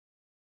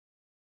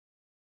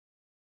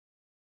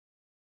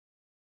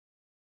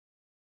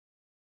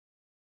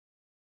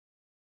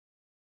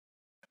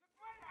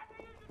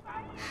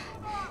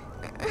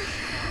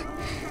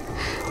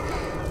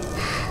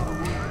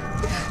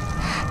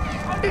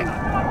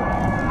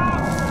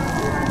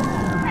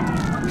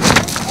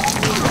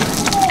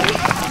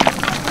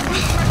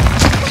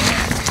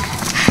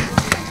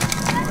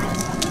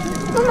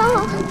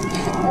Mama!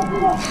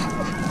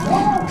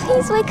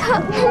 Please wake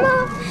up,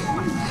 Mama!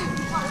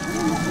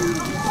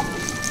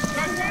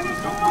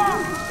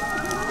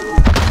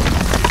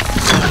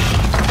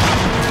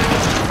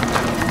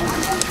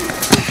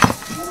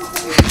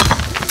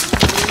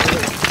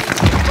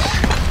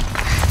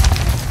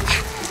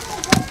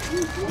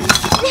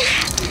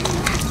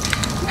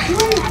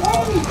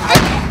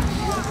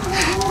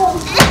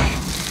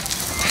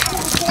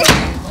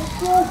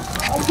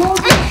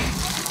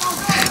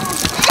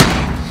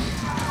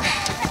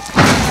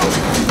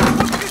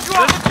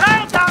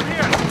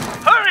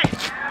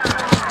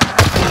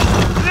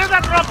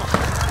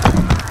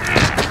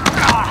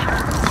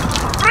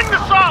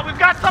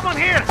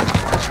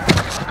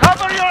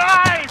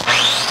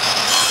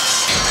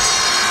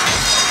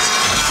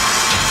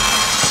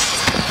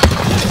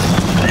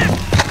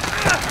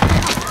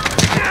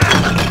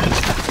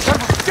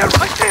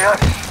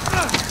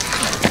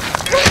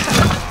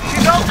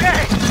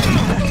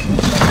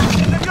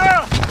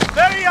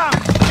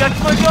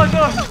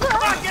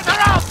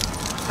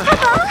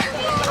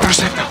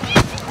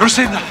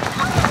 Rosenda!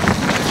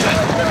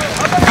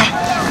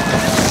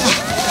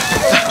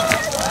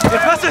 The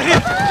passer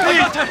here!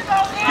 Please!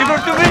 Give her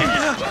to me!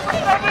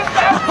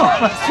 Oh,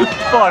 my sweet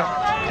boy!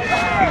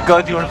 Thank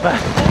God you're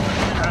back.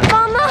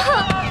 Mama!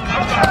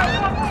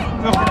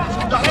 No!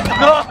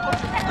 No!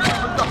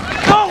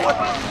 No!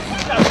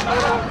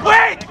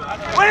 Wait!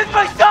 Where is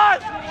my son?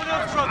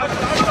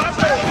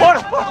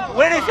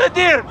 Where is your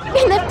dear?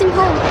 We left him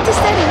home to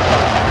study.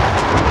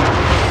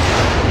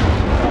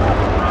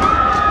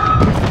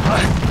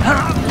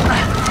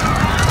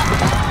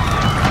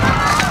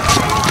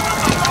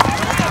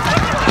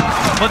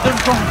 But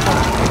don't go.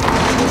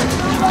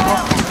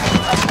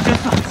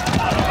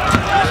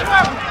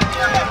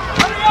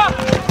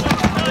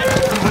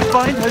 We'll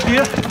find her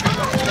dear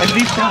and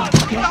leave town,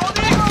 okay?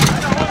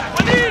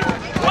 Waleed!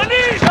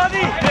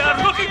 Johnny! They are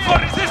looking for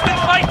resistant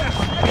fighters.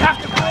 We have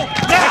to go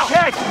now!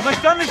 Okay, my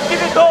son is still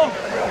at home.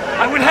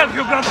 I will help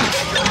you, brother.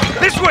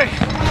 This way!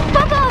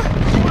 Papa!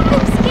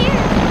 I'm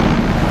scared.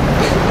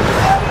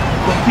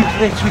 Don't be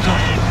afraid,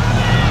 sweetheart.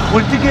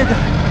 We're together.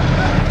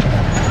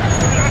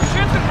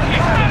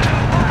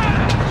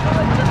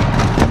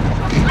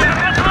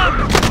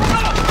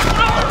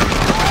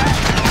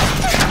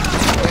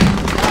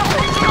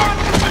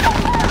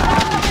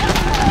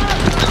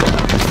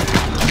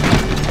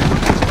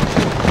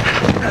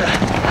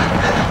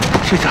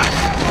 Sweetheart,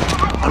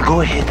 I'll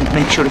go ahead and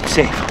make sure it's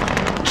safe.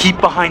 Keep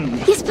behind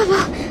me. Yes,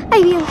 Papa, I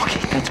will. Okay,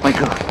 that's my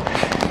girl.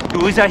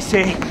 Do as I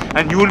say,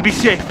 and you will be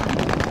safe.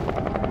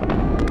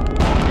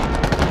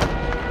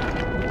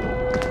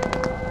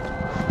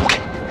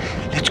 Okay,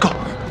 let's go.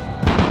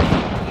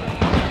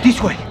 This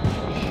way.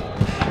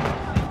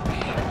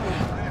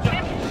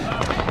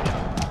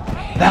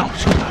 Now,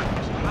 sweetheart.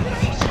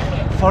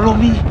 Follow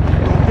me.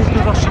 Don't let the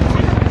Russians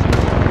see.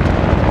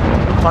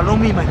 Follow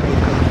me, my little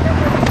girl.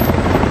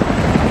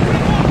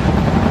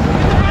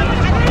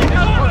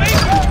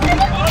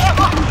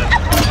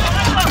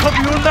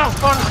 Now,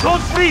 Farah,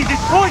 don't freeze,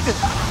 it's poison!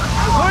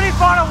 Hurry,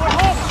 Farah, we're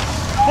home!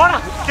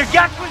 Farah, the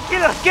gas will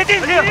kill us! Get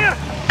in here!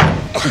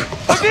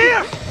 Come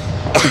here!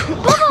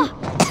 Papa!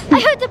 I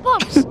heard the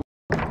bombs!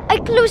 I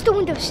closed the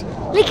windows,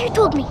 like you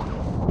told me.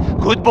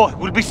 Good boy,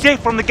 we'll be safe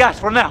from the gas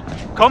for now.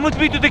 Come with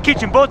me to the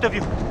kitchen, both of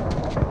you.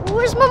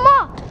 Where's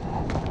Mama?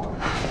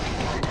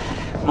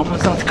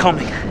 Mama's not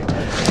coming.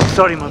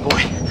 Sorry, my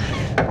boy.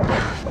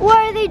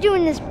 Why are they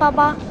doing this,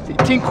 Papa? They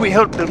think we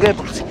helped the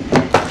rebels.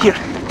 Here,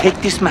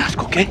 take this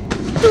mask, okay?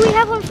 Do we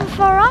have one for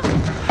Farah?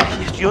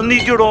 Yes, you'll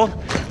need your own.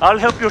 I'll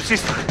help your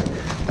sister.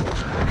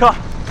 Come.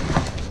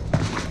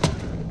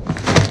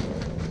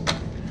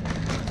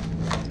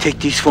 Take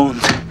these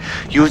phones.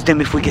 Use them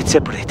if we get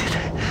separated.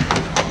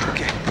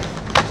 Okay.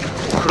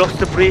 Cross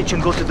the bridge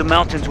and go to the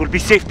mountains. We'll be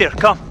safe there.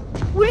 Come.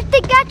 What if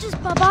they catch us,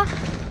 Papa?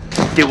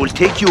 They will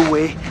take you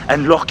away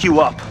and lock you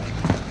up.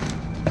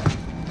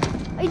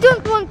 I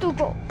don't want to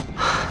go.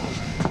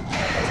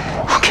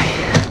 Okay.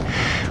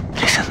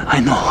 Listen,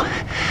 I know.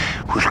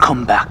 We'll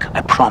come back, I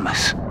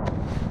promise.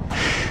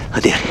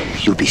 Adair,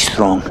 you be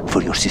strong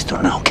for your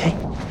sister now, okay?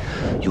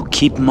 You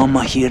keep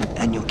Mama here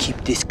and you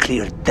keep this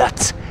clear.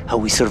 That's how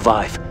we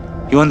survive.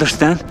 You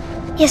understand?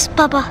 Yes,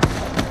 Papa.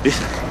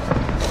 Listen,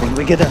 when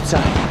we get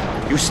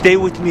outside, you stay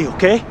with me,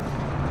 okay?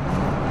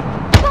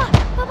 Papa!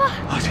 Papa!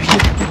 Oh,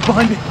 get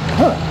behind me.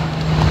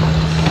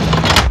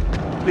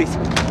 Please.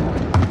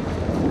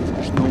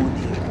 There's no one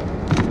here.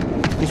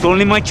 It's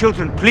only my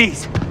children,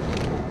 please.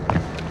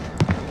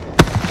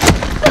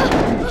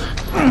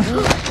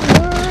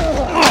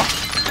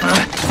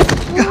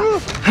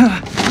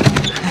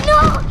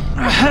 No!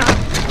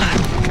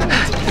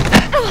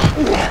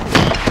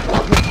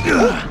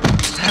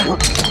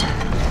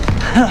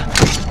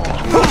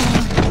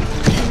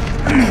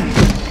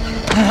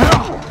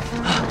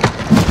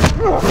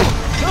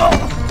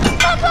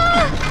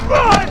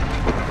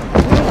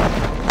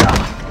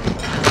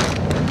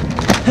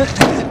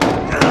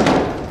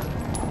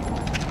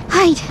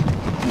 Hide.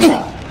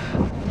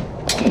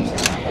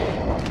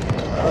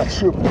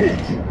 Хочу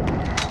пить.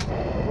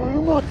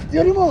 Твою мать,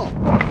 дерьмо!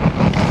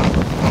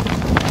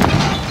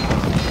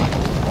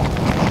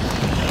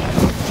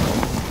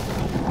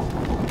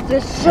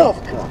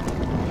 Дешевка!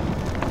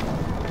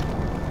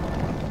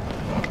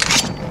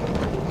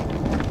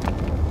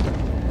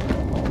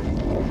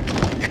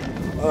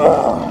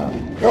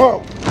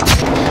 Go!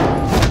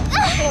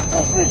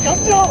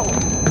 Козел!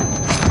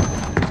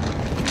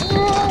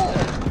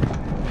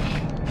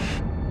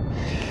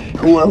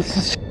 Who else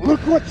is...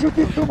 Look what you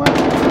did to my...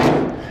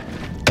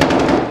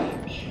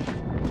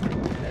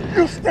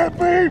 You stabbed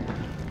me!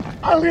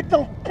 A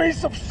little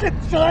piece of shit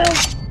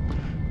child!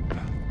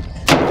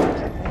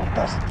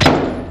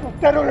 You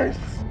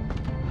terrorists!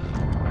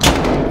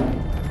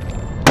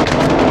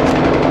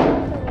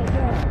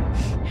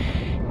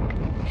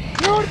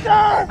 You're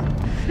dead!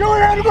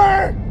 You're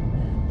enemy!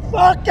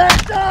 Fucking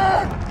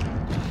dead!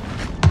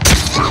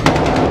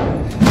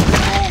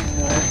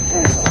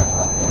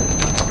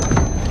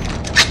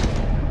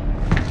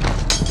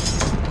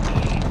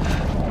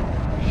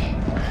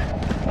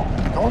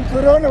 Don't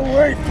run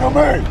away from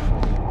me!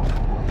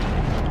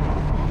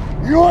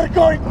 You are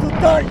going to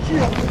die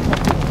here!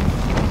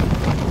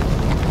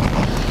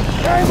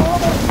 Game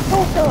over,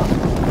 suka!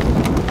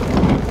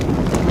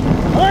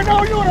 I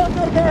know you're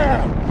under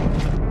there!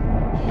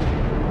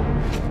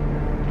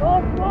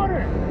 Don't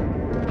worry!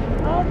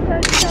 I'll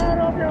take care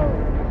of you!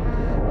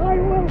 I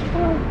will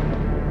fight!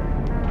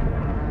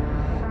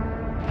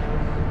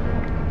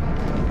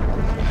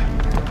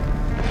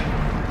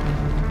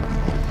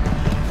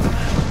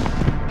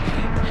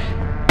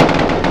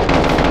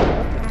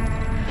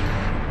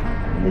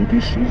 Maybe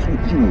she's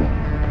with you.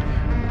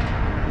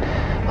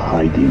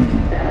 Hiding.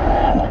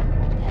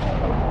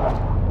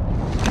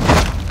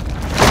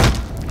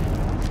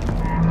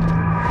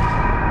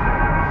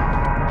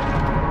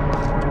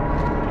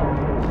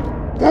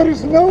 There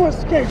is no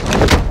escape!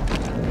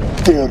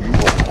 There you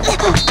are!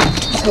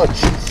 Got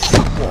you,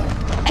 sucker!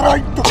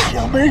 Trying to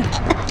kill me?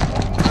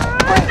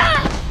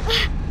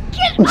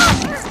 Get up!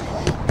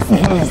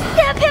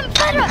 Stab him,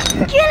 Farah!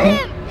 Kill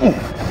him!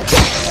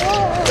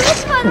 Yes,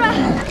 Farah!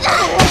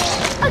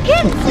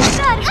 Again,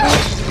 sister!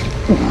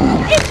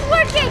 It's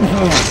working!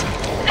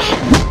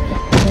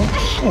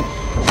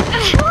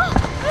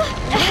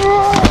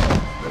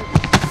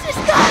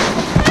 Sister!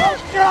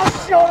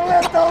 Just your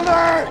little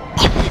nerd!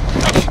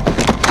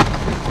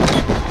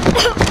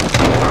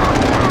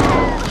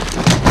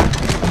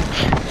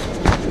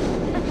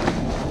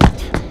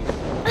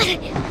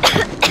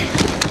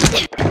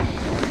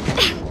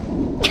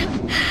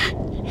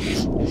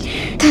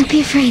 Don't be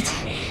afraid.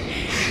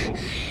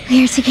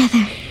 We are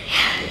together.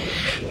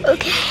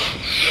 Okay,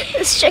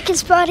 let's check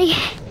his body.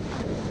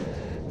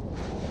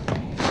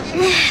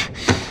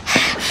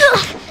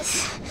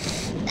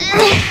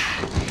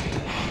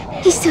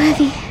 He's too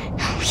heavy.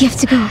 We have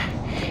to go.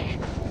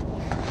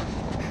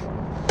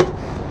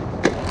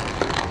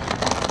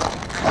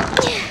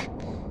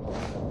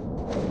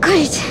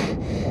 Good.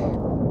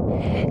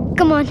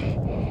 Come on.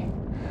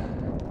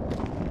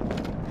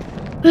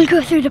 We'll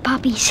go through the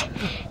poppies.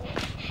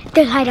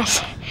 They'll hide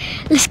us.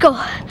 Let's go.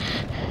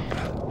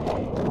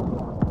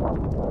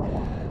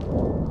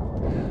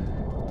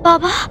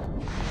 Baba?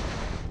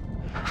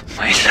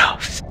 My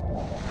love.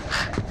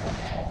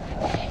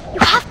 You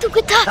have to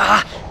get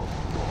up.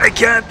 I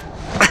can't.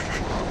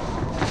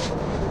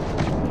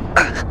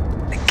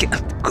 I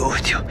can't go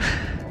with you.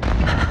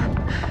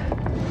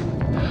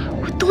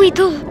 What do we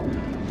do?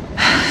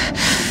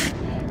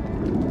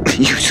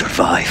 You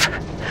survive.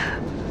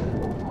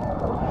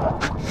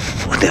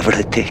 Whatever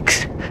it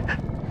takes.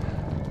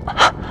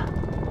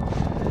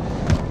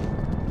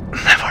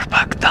 Never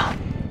back down.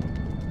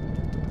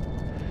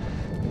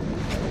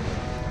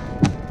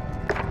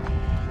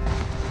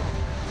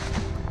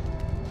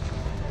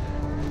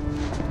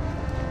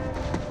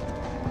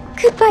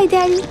 Goodbye,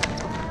 Daddy.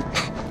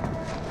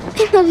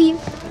 I love you.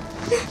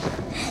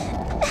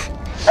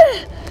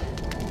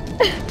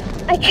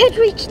 I can't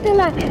reach the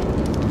ladder.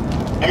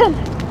 Come,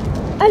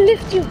 I'll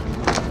lift you.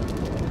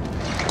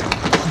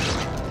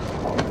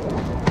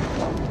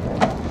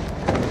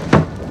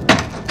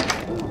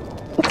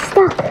 It's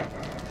stuck.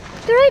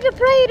 Try to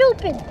pry it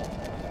open.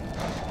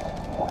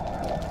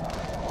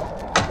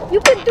 You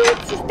can do it,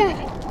 sister.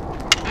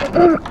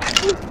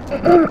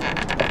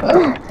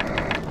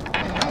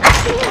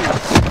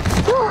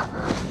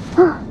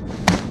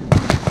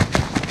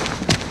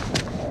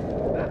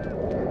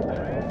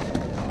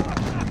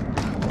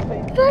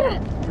 Farah,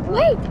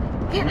 wait!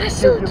 There are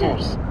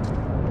soldiers!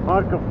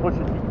 Марков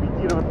хочет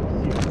ликвидировать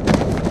всех.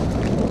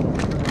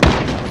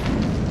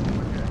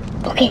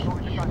 Okay,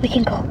 we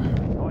can go.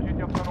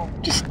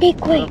 Just stay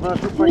quiet.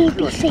 We'll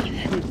be safe.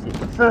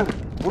 Сэр,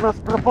 у нас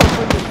пропал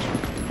полет.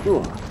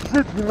 Что?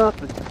 G-12,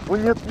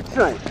 он не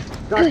отвечает.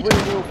 Как вы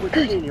его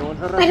подчинение? Он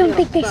же I don't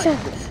think they saw us.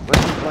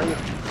 Возьми двоих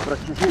про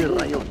чужие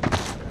районы.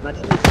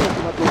 Начни всех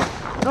на дом.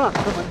 Да,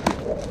 командир.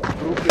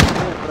 Группе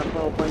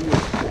пропал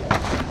боец.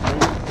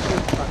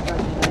 Боец пока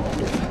не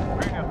найдет.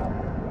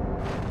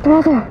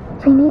 Brother,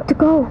 we need to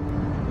go.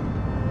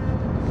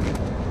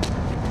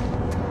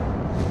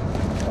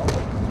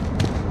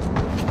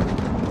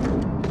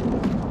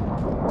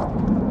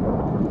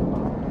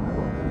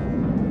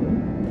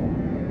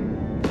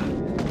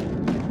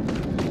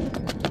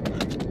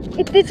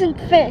 It isn't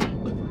fair.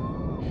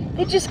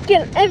 They just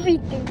kill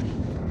everything.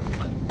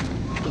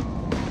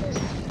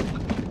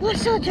 More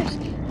soldiers.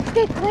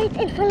 Stay quiet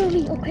and follow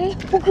me, okay?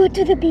 We'll go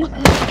to the blue car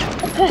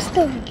across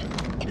the road.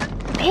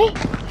 Okay?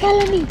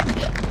 Follow me.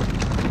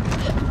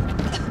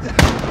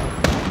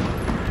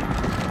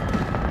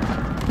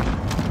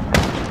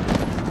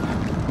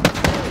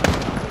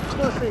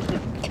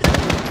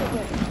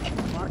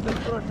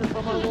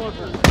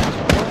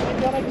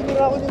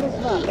 Генералу не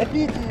нужна.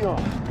 Добейте ее.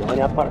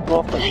 Говорят,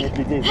 парковка нет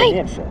людей за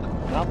меньше.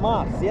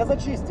 Дома все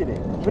зачистили.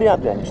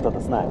 Вряд ли они что-то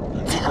знают.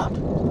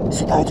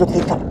 Сюда идет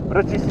Виктор.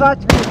 Прочесать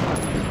место.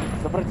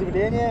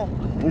 Сопротивление.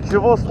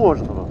 Ничего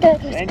сложного.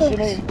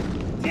 Женщины,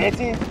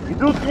 дети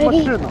идут в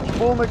машину.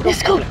 Полный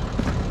комплект.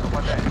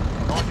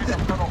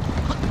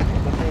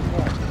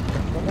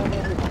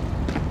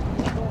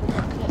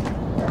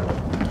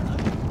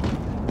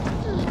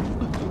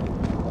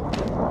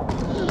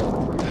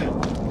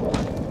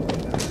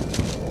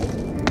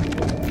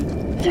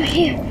 They're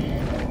here.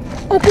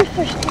 I'll go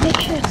first to make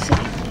sure it's safe.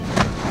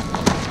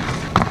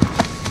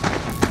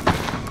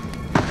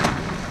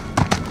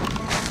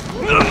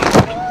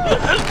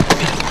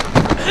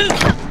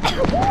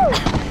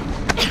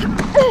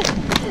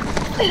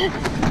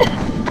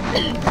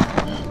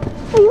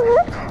 Are you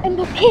hurt? I'm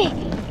okay.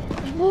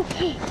 I'm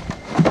okay.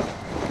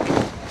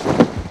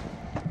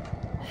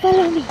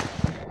 Follow me.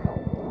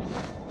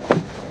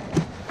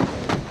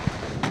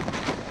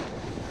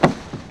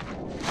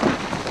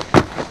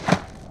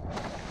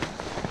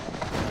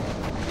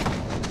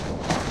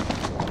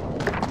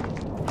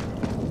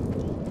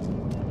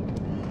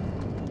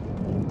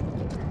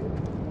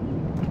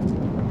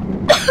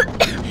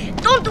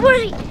 Don't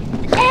worry,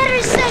 the air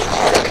is safe.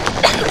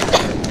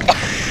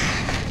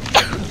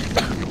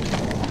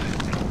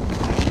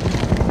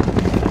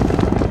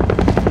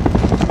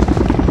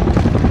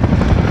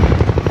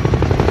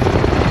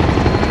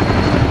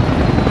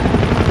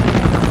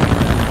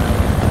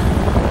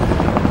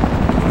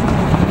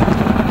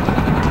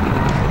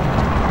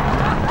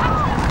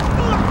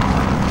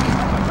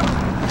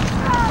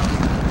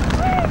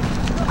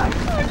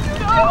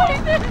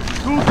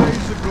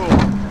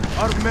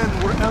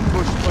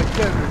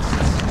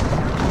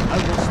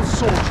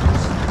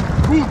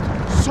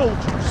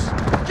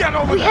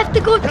 We have to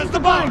go to the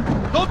barn.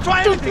 Don't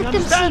try anything, Don't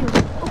let them see understand?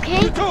 you,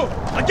 okay? You too,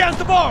 against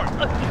the barn.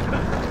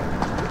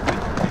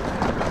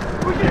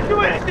 We can't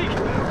do anything.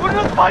 We're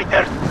not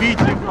fighters. Beat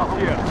him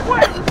here.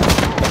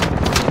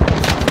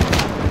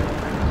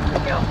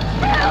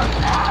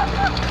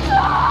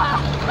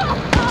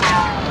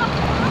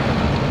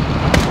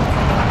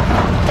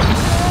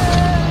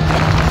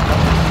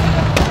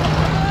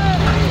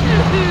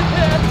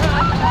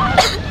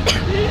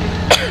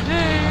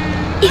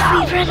 If we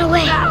run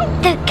away,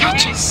 they'll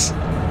catch us.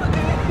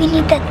 We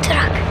need that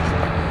truck.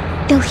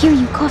 They'll hear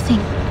you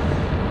coughing.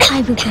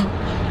 I will go.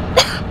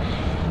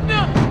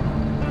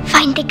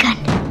 Find the gun.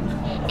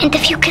 And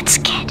if you get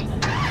scared,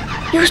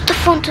 use the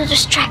phone to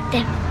distract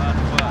them.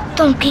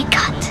 Don't be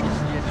caught.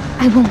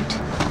 I won't.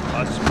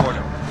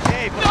 Посмотрим.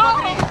 Эй,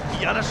 посмотри!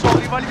 Я нашел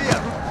револьвер.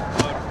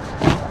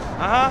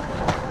 Ага.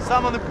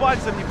 Сам он и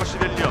пальцем не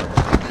пошевельнет.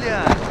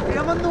 Глянь,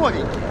 прямо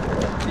новенький.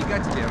 Фига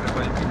тебе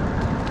револьвер.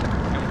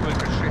 В нем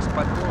только 6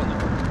 патронов.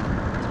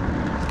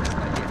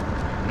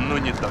 Ну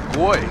не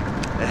такой.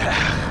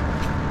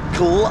 Эх,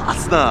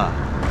 классно!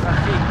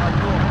 Ага.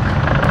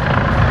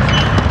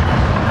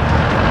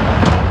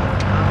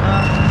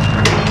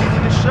 Не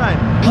мешай,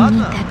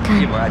 ладно?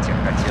 Плевать я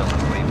хотел на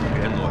твоем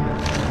номер.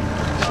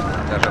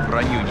 Даже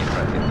броню не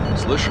проверил.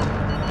 Слышал?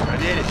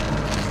 Проверить?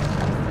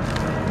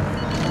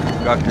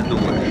 Как ты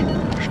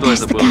думаешь, что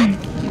это было?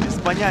 Без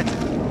понятия.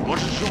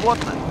 Может,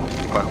 животное?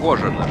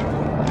 Похоже на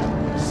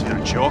животное.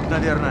 Сверчок,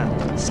 наверное.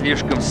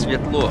 Слишком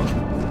светло.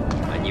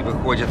 Они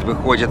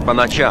выходят по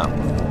ночам.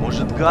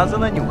 Может, газа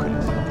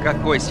нанюхались?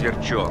 Какой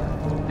сверчок?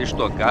 Ты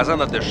что, газа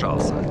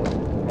надышался?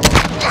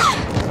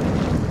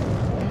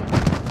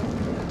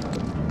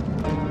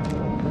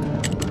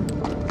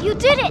 You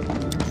did it!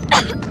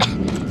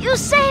 You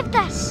saved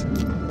us!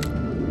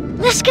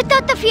 Let's get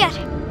out of here!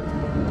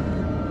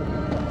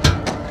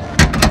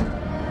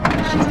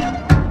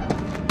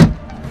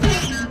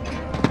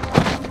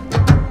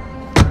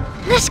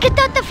 Let's get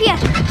out of here!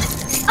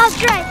 I'll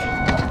drive!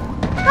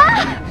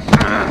 Ah!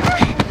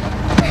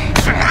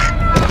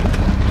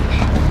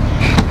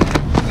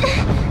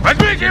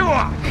 Возьмите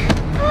его!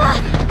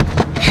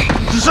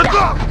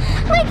 Зажигай!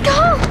 Let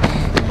go!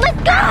 Let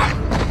go!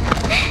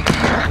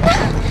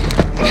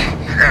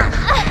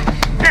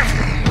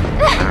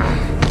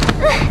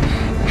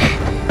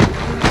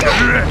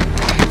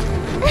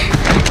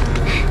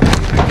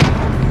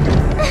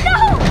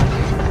 No!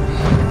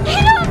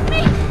 Get off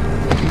me!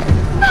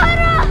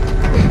 Para!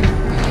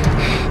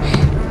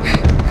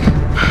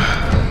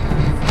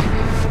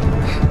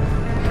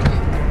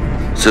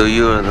 So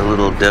you are the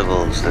little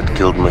devils that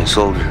killed my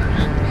soldiers.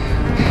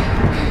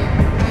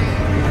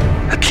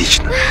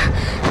 Отлично.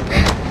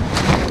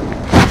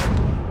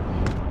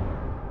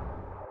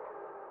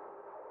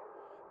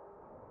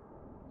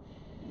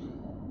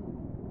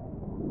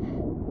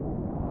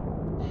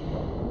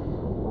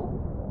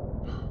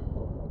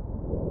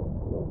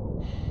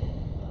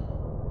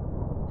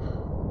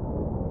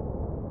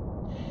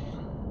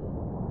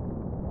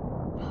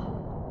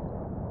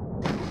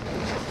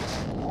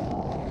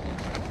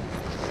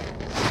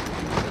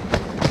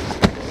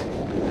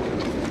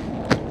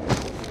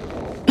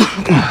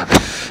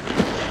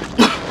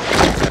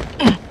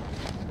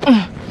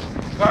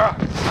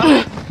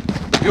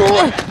 You're all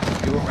right.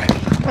 You're all right.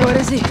 What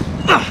is he?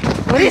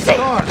 What is he?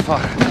 God,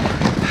 Father.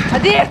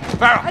 Adir!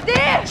 Farah!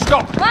 Adir!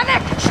 Stop!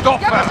 Manek! Stop,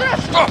 Farah!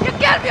 Stop! You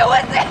can't be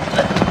with it!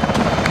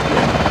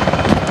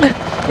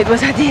 It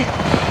was Adir.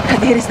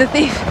 Adir is the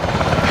thief.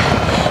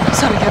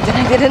 Sorry, Captain,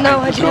 I didn't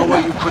know. There's no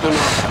way you could have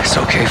known. It's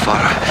okay,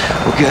 Father.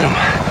 We'll get him.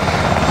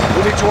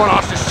 We need to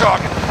unhouse this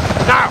target.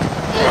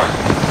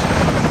 Now!